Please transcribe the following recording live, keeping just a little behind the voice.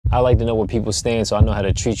I like to know where people stand so I know how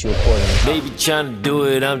to treat you accordingly. Baby trying to do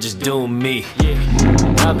it, I'm just doing me.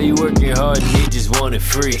 I be working hard and they just want it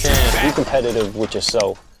free. Be competitive with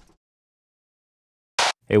yourself.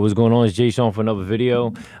 Hey, what's going on? It's Jsean for another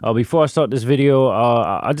video. Before I start this video,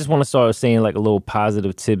 I just want to start saying like a little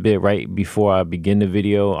positive tidbit right before I begin the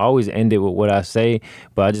video. I always end it with what I say,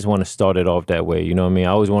 but I just want to start it off that way. You know what I mean? I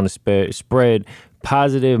always want to spread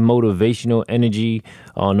positive motivational energy,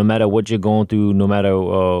 no matter what you're going through, no matter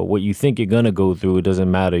what you think you're gonna go through. It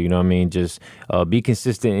doesn't matter. You know what I mean? Just be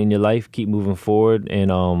consistent in your life, keep moving forward,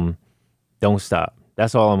 and don't stop.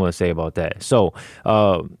 That's all I'm gonna say about that. So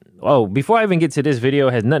before I even get to this video,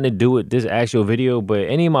 it has nothing to do with this actual video, but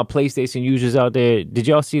any of my PlayStation users out there, did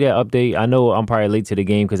y'all see that update? I know I'm probably late to the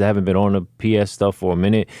game because I haven't been on the PS stuff for a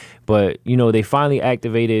minute, but you know, they finally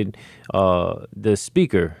activated the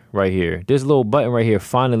speaker right here. This little button right here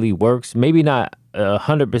finally works. Maybe not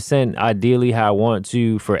 100% ideally how I want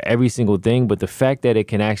to for every single thing, but the fact that it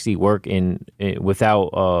can actually work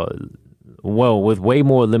without with way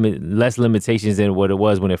less limitations than what it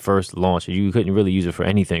was when it first launched. You couldn't really use it for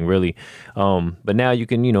anything, really. But now you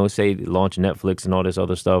can, you know, say launch Netflix and all this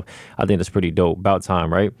other stuff. I think that's pretty dope. About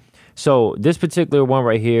time, right? So this particular one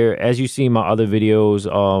right here, as you see in my other videos,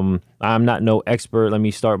 I'm not no expert. Let me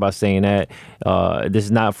start by saying that this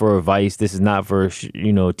is not for advice. This is not for,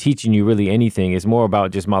 you know, teaching you really anything. It's more about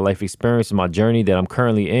just my life experience and my journey that I'm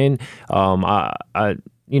currently in.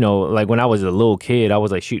 You know, like when I was a little kid, I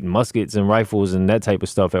was like shooting muskets and rifles and that type of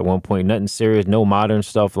stuff at one point. Nothing serious, no modern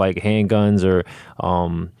stuff like handguns or,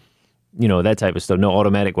 you know, that type of stuff. No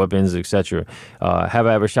automatic weapons, etc. Have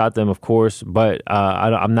I ever shot them? Of course, but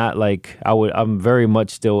I'm not like I'm very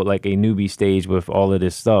much still like a newbie stage with all of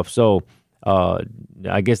this stuff. So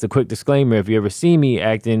I guess the quick disclaimer: if you ever see me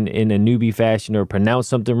acting in a newbie fashion or pronounce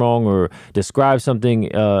something wrong or describe something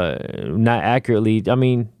not accurately, I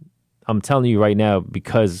mean, I'm telling you right now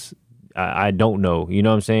because I don't know. You know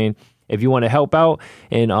what I'm saying? If you want to help out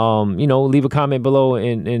and, you know, leave a comment below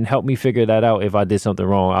and help me figure that out if I did something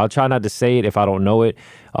wrong. I'll try not to say it if I don't know it.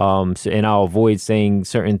 And I'll avoid saying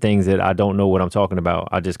certain things that I don't know what I'm talking about.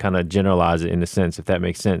 I just kind of generalize it in a sense, if that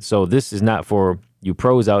makes sense. So this is not for you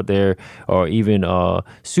pros out there or even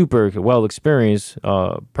super well-experienced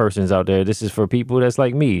persons out there. This is for people that's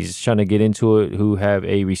like me, just trying to get into it, who have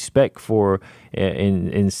a respect for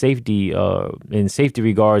in safety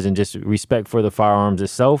regards and just respect for the firearms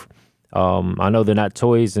itself. I know they're not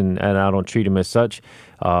toys and I don't treat them as such.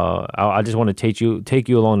 I just want to take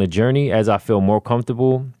you along the journey as I feel more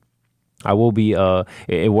comfortable. I will be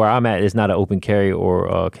where I'm at is not an open carry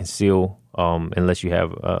or conceal unless you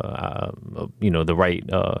have you know, the right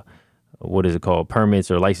what is it called,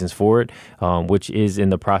 permits or license for it, which is in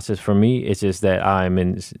the process for me. It's just that I'm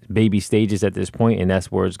in baby stages at this point, and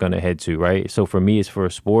that's where it's going to head to, right? So for me, it's for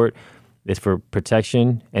a sport. It's for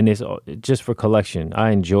protection, and it's just for collection.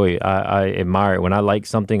 I enjoy it. I admire it. When I like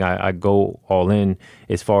something, I go all in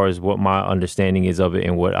as far as what my understanding is of it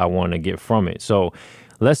and what I want to get from it. So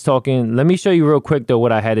let's talk in. Let me show you real quick, though,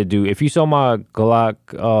 what I had to do. If you saw my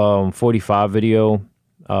Glock 45 video,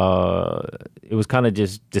 it was kind of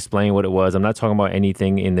just displaying what it was. I'm not talking about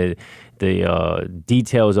anything in the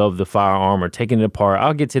details of the firearm or taking it apart.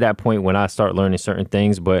 I'll get to that point when I start learning certain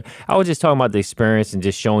things, but I was just talking about the experience and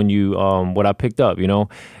just showing you what I picked up, you know.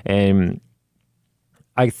 And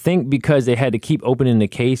I think because they had to keep opening the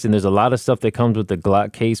case, and there's a lot of stuff that comes with the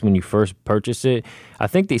Glock case when you first purchase it, I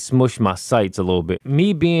think they smushed my sights a little bit.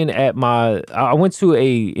 Me being at I went to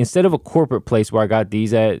instead of a corporate place where I got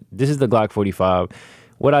these at, this is the Glock 45.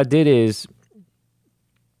 What I did is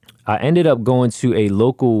I ended up going to a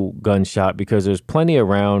local gun shop because there's plenty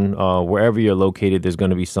around. Wherever you're located, there's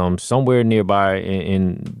going to be somewhere nearby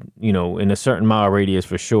in you know, in a certain mile radius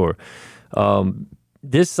for sure.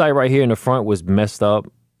 This site right here in the front was messed up.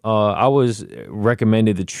 I was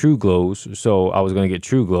recommended the True Glows, so I was going to get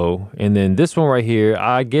True Glow. And then this one right here,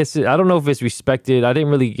 I guess, I don't know if it's respected. I didn't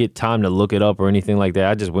really get time to look it up or anything like that.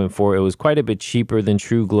 I just went for it. It was quite a bit cheaper than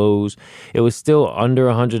True Glows. It was still under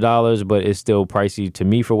 $100, but it's still pricey to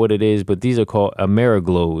me for what it is. But these are called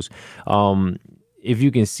Ameriglows. If you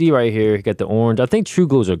can see right here, you got the orange. I think True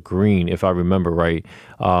Glows are green, if I remember right.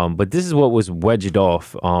 But this is what was wedged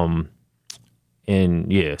off.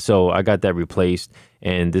 And yeah, so I got that replaced,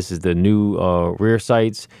 and this is the new rear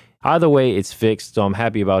sights. Either way, it's fixed, so I'm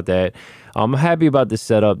happy about that. I'm happy about the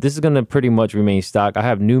setup. This is going to pretty much remain stock. I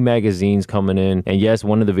have new magazines coming in, and yes,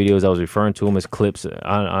 one of the videos I was referring to them as clips.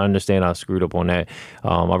 I understand I screwed up on that.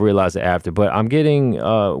 I realized it after, but I'm getting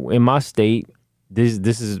in my state.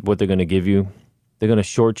 This is what they're going to give you. They're going to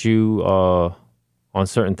short you on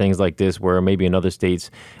certain things like this, where maybe in other states,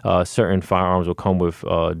 certain firearms will come with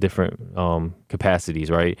different capacities,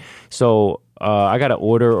 right? So I got to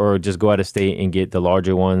order or just go out of state and get the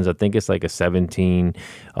larger ones. I think it's like a 17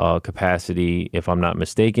 capacity, if I'm not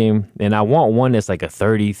mistaken. And I want one that's like a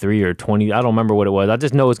 33 or 20. I don't remember what it was. I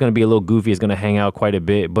just know it's going to be a little goofy. It's going to hang out quite a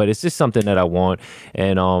bit, but it's just something that I want.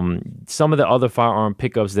 And some of the other firearm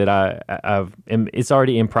pickups that it's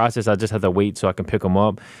already in process. I just have to wait so I can pick them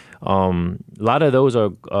up. A lot of those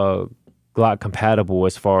are Glock compatible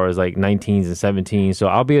as far as like 19s and 17s, so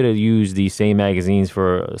I'll be able to use these same magazines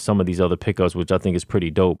for some of these other pickups, which I think is pretty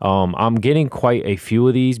dope. I'm getting quite a few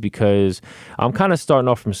of these because I'm kind of starting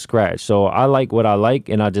off from scratch, so I like what I like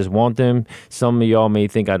and I just want them. Some of y'all may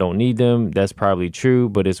think I don't need them. That's probably true,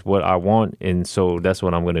 but it's what I want, and so that's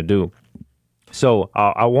what I'm gonna do. So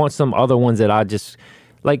I want some other ones that I just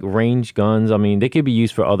like, range guns. I mean, they could be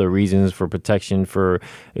used for other reasons, for protection, for,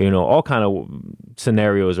 you know, all kind of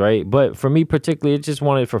scenarios, right? But for me particularly, I just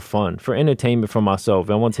want it for fun, for entertainment for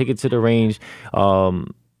myself. I want to take it to the range,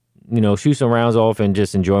 you know, shoot some rounds off and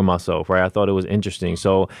just enjoy myself, right? I thought it was interesting.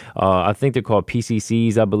 So I think they're called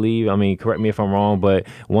PCCs, I believe. I mean, correct me if I'm wrong, but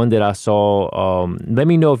one that I saw, let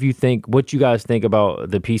me know if you think, what you guys think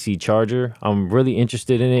about the PC charger. I'm really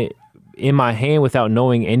interested in it. In my hand, without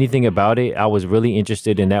knowing anything about it, I was really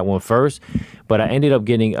interested in that one first, but I ended up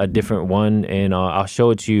getting a different one, and I'll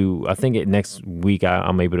show it to you. I think next week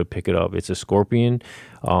I'm able to pick it up. It's a Scorpion.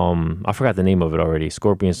 I forgot the name of it already.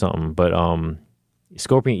 Scorpion something, but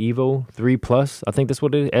Scorpion Evo 3 Plus. I think that's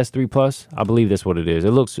what it is. S3 Plus. I believe that's what it is.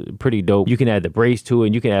 It looks pretty dope. You can add the brace to it,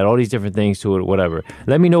 and you can add all these different things to it, whatever.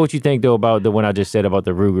 Let me know what you think, though, about the one I just said about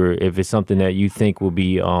the Ruger, if it's something that you think will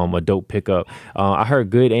be a dope pickup. I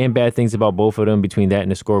heard good and bad things about both of them between that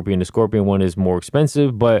and the Scorpion. The Scorpion one is more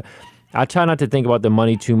expensive, but I try not to think about the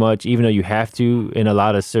money too much, even though you have to in a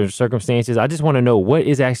lot of circumstances. I just want to know what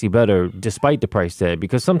is actually better despite the price tag,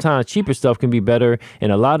 because sometimes cheaper stuff can be better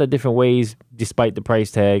in a lot of different ways despite the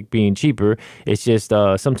price tag being cheaper. It's just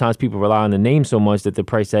sometimes people rely on the name so much that the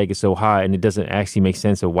price tag is so high and it doesn't actually make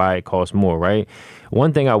sense of why it costs more, right?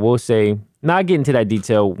 One thing I will say, not get into that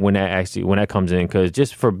detail when that comes in, because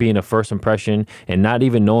just for being a first impression and not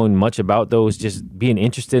even knowing much about those, just being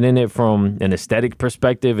interested in it from an aesthetic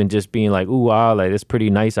perspective and just being like, ooh, wow, like that's pretty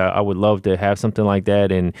nice. I would love to have something like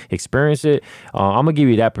that and experience it. I'm gonna give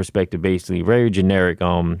you that perspective, basically, very generic.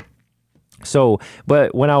 So,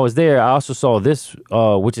 but when I was there, I also saw this,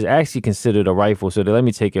 which is actually considered a rifle. So let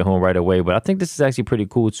me take it home right away. But I think this is actually pretty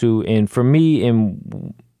cool too. And for me,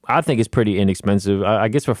 I think it's pretty inexpensive. I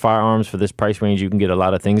guess for firearms, for this price range, you can get a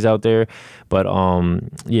lot of things out there. But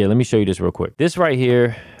yeah, let me show you this real quick. This right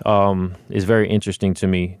here is very interesting to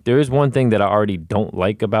me. There is one thing that I already don't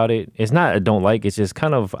like about it. It's not a don't like, it's just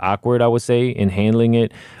kind of awkward, I would say, in handling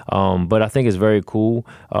it. But I think it's very cool.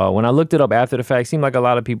 When I looked it up after the fact, it seemed like a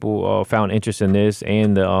lot of people found interest in this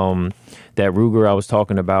and that Ruger I was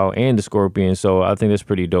talking about and the Scorpion. So I think that's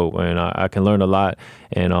pretty dope, and I can learn a lot,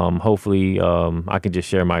 and hopefully I can just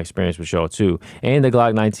share my experience with y'all too. And the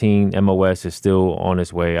Glock 19 MOS is still on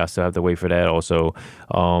its way. I still have to wait for that also.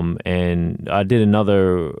 And I did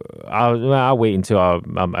another, I'll wait until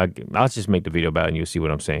I'll just make the video about it and you'll see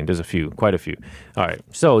what I'm saying. There's quite a few. All right,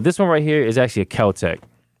 so this one right here is actually a KEL-TEC.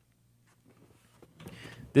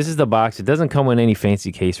 This is the box. It doesn't come with any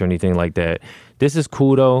fancy case or anything like that. This is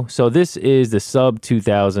cool though. So this is the Sub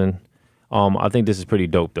 2000. I think this is pretty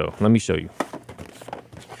dope though. Let me show you.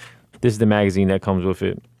 This is the magazine that comes with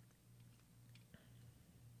it.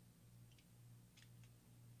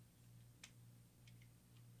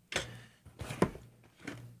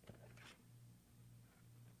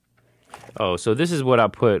 Oh, so this is what I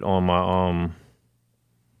put on my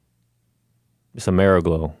it's a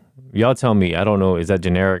Mariglow. Y'all tell me. I don't know. Is that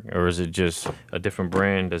generic or is it just a different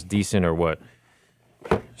brand that's decent or what?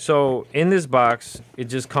 So in this box, it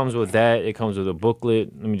just comes with that. It comes with a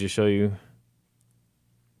booklet. Let me just show you.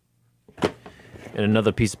 And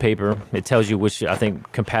another piece of paper. It tells you which, I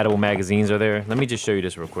think, compatible magazines are there. Let me just show you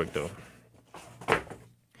this real quick, though.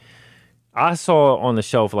 I saw it on the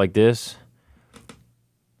shelf like this.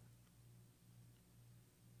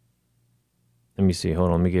 Let me see.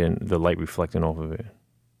 Hold on. Let me get the light reflecting off of it.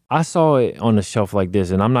 I saw it on the shelf like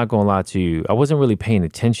this, and I'm not going to lie to you. I wasn't really paying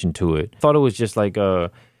attention to it. I thought it was just like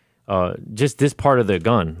just this part of the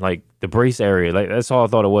gun, like the brace area. Like that's all I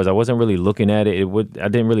thought it was. I wasn't really looking at it. I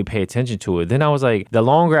didn't really pay attention to it. Then I was like, the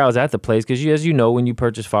longer I was at the place, because as you know, when you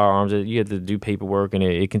purchase firearms, you have to do paperwork and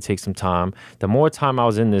it can take some time. The more time I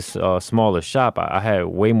was in this smaller shop, I had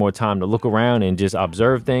way more time to look around and just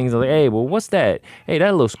observe things. I was like, hey, well, what's that? Hey,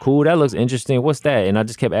 that looks cool. That looks interesting. What's that? And I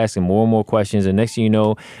just kept asking more and more questions. And next thing you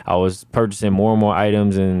know, I was purchasing more and more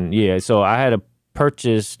items. And yeah, so I had to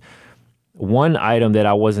purchase one item that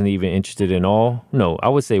I wasn't even interested in all. No, I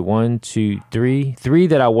would say 1, 2, 3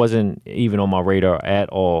 that I wasn't even on my radar at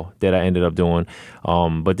all that I ended up doing.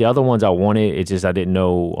 But the other ones I wanted, it's just I didn't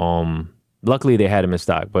know. Luckily they had them in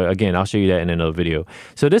stock, but again, I'll show you that in another video.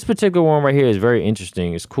 So this particular one right here is very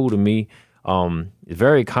interesting. It's cool to me. It's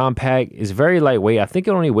very compact. It's very lightweight. I think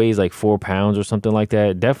it only weighs like 4 pounds or something like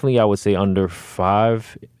that. Definitely, I would say under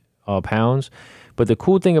 5 pounds. But the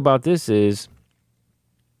cool thing about this is,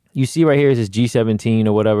 you see right here is this G17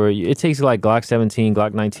 or whatever. It takes like Glock 17,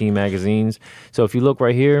 Glock 19 magazines. So if you look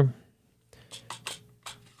right here,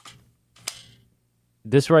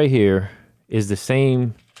 this right here is the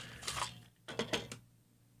same.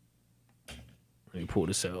 Let me pull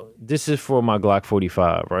this out. This is for my Glock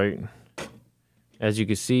 45, right? As you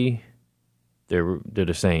can see, they're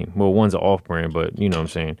the same. Well, one's an off-brand, but you know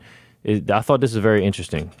what I'm saying. I thought this was very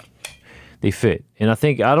interesting. They fit. And I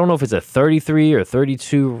don't know if it's a 33 or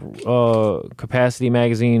 32 capacity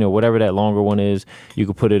magazine or whatever that longer one is. You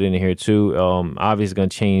could put it in here too. Obviously it's going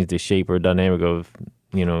to change the shape or dynamic of,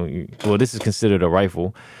 well, this is considered a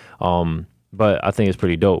rifle. But I think it's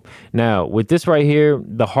pretty dope. Now, with this right here,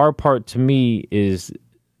 the hard part to me is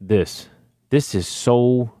this. This is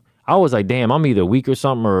so, I was like, damn, I'm either weak or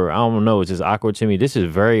something, or I don't know. It's just awkward to me. This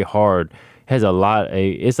is very hard. Has a lot.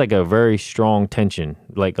 It's like a very strong tension,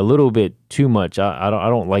 like a little bit too much. I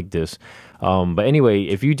don't like this. But anyway,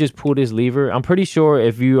 if you just pull this lever, I'm pretty sure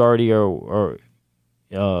if you already are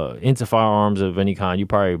into firearms of any kind, you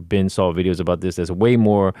probably been saw videos about this. That's way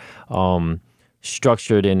more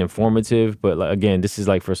structured and informative. But like, again, this is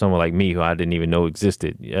like for someone like me who I didn't even know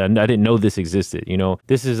existed. I didn't know this existed.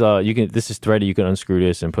 This is this is threaded. You can unscrew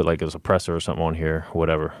this and put like a suppressor or something on here,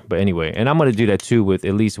 whatever. But anyway, and I'm gonna do that too with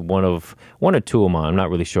at least one or two of mine. I'm not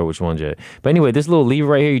really sure which ones yet. But anyway, this little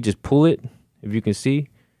lever right here, you just pull it. If you can see,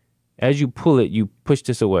 as you pull it, you push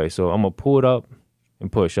this away. So I'm gonna pull it up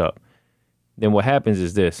and push up. Then what happens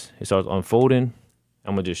is this. It starts unfolding.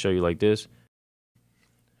 I'm gonna just show you like this.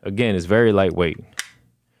 Again, it's very lightweight.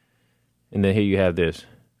 And then here you have this.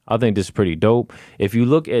 I think this is pretty dope. If you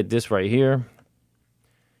look at this right here,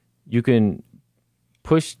 you can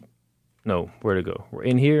push, no, where'd it go? We're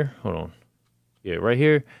in here, hold on. Yeah, right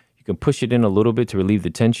here, you can push it in a little bit to relieve the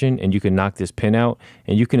tension, and you can knock this pin out,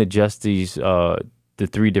 and you can adjust these, the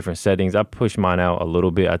 3 different settings. I push mine out a little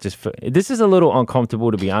bit. This is a little uncomfortable,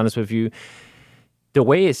 to be honest with you. The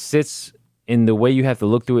way it sits, and the way you have to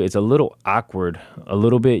look through it, it's a little awkward, a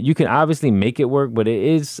little bit. You can obviously make it work, but it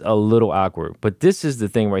is a little awkward. But this is the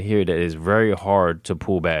thing right here that is very hard to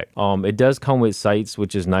pull back. It does come with sights,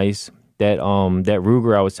 which is nice. That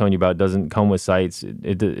Ruger I was telling you about doesn't come with sights.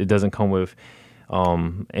 It doesn't come with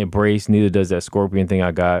a brace. Neither does that Scorpion thing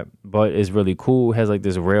I got. But it's really cool. It has like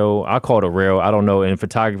this rail. I call it a rail. I don't know. In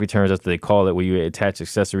photography terms, that's what they call it, where you attach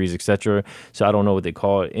accessories, etc. So I don't know what they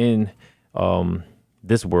call it in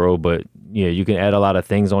this world, but yeah, you can add a lot of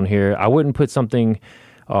things on here. I wouldn't put something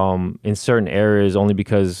in certain areas only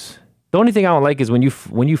because the only thing I don't like is when you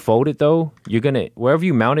fold it though, you're gonna, wherever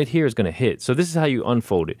you mount it here is gonna hit. So this is how you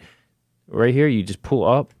unfold it. Right here, you just pull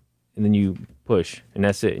up and then you push, and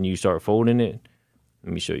that's it. And you start folding it.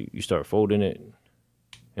 Let me show you. You start folding it,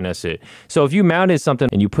 and that's it. So if you mounted something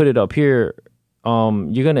and you put it up here,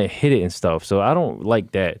 you're gonna hit it and stuff. So I don't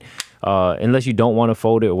like that unless you don't want to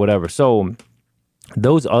fold it or whatever. So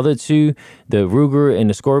those other two, the Ruger and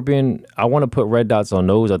the Scorpion, I want to put red dots on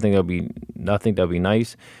those. I think that'll be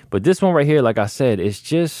nice. But this one right here, like I said, it's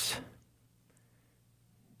just,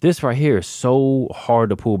 this right here is so hard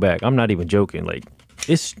to pull back. I'm not even joking. Like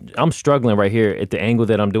I'm struggling right here at the angle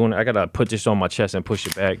that I'm doing. I gotta put this on my chest and push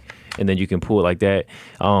it back, and then you can pull it like that.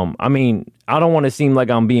 I mean, I don't want to seem like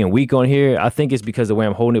I'm being weak on here. I think it's because of the way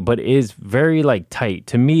I'm holding it, but it is very like tight.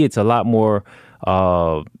 To me, it's a lot more.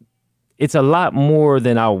 It's a lot more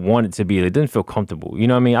than I want it to be. It doesn't feel comfortable. You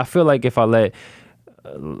know what I mean? I feel like if I let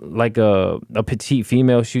like a petite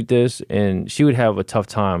female shoot this, and she would have a tough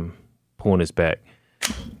time pulling this back.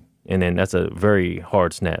 And then that's a very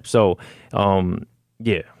hard snap. So,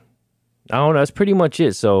 yeah, I don't know. That's pretty much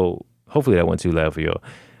it. So hopefully that wasn't too loud for y'all.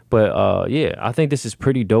 But yeah, I think this is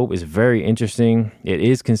pretty dope. It's very interesting. It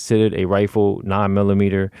is considered a rifle,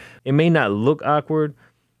 9mm. It may not look awkward,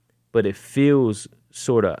 but it feels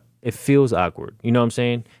sort of it feels awkward. You know what I'm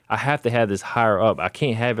saying? I have to have this higher up. I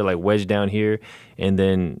can't have it like wedged down here and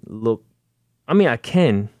then look. I mean, I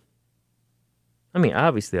can. I mean,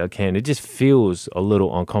 obviously I can. It just feels a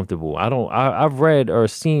little uncomfortable. I've read or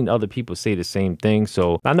seen other people say the same thing.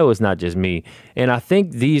 So I know it's not just me. And I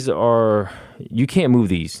think these are, you can't move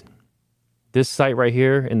these. This sight right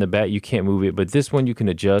here in the back, you can't move it. But this one you can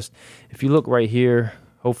adjust. If you look right here,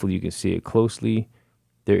 hopefully you can see it closely.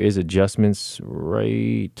 There is adjustments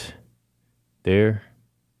right there.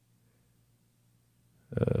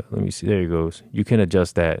 Let me see. There it goes. You can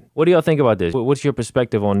adjust that. What do y'all think about this? What's your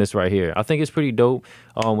perspective on this right here? I think it's pretty dope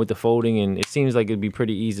with the folding, and it seems like it'd be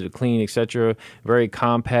pretty easy to clean, etc. Very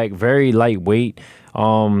compact, very lightweight.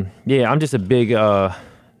 Yeah, I'm just a big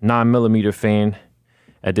 9mm fan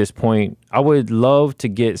at this point. I would love to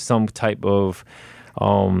get some type of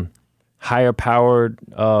higher powered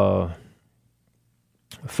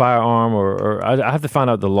firearm, or I have to find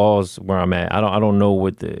out the laws where I'm at. I don't know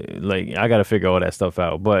what the, like, I got to figure all that stuff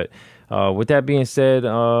out. But with that being said,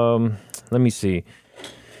 let me see.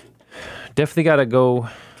 Definitely got to go.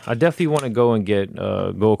 I definitely want to go and get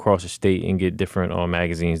go across the state and get different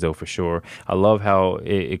magazines though, for sure. I love how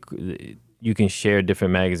you can share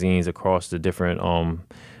different magazines across the different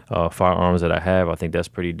firearms that I have. I think that's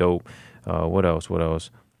pretty dope. What else?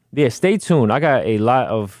 Yeah, stay tuned. I got a lot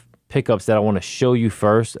of pickups that I want to show you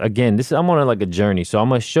first. Again, I'm on like a journey, so I'm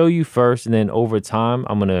gonna show you first, and then over time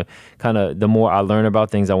I'm gonna kind of, the more I learn about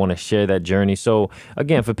things, I want to share that journey. So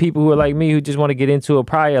again, for people who are like me, who just want to get into it,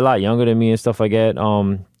 probably a lot younger than me and stuff like that,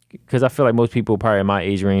 because I feel like most people probably in my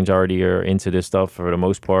age range already are into this stuff for the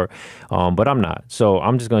most part, but I'm not. So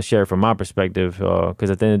I'm just going to share it from my perspective,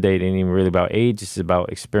 because at the end of the day, it ain't even really about age. It's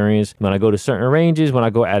about experience. When I go to certain ranges, when I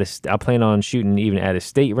go I plan on shooting even out of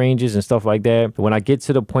state ranges and stuff like that. When I get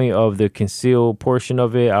to the point of the concealed portion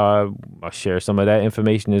of it, I'll share some of that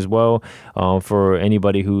information as well, for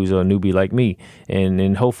anybody who's a newbie like me. And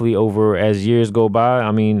then hopefully over as years go by,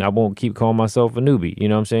 I mean, I won't keep calling myself a newbie. You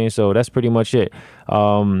know what I'm saying? So that's pretty much it.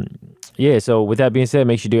 Yeah, so with that being said,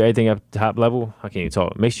 make sure you do everything at top level. I can't even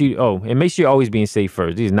talk. Make sure you're always being safe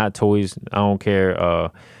first. These are not toys. I don't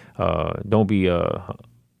care. Don't be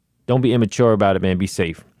immature about it, man. Be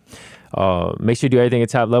safe. Make sure you do everything at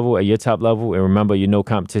top level, at your top level, and remember, you're no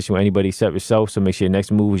competition with anybody except yourself. So make sure your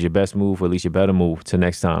next move is your best move, or at least your better move. Till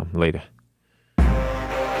next time, later.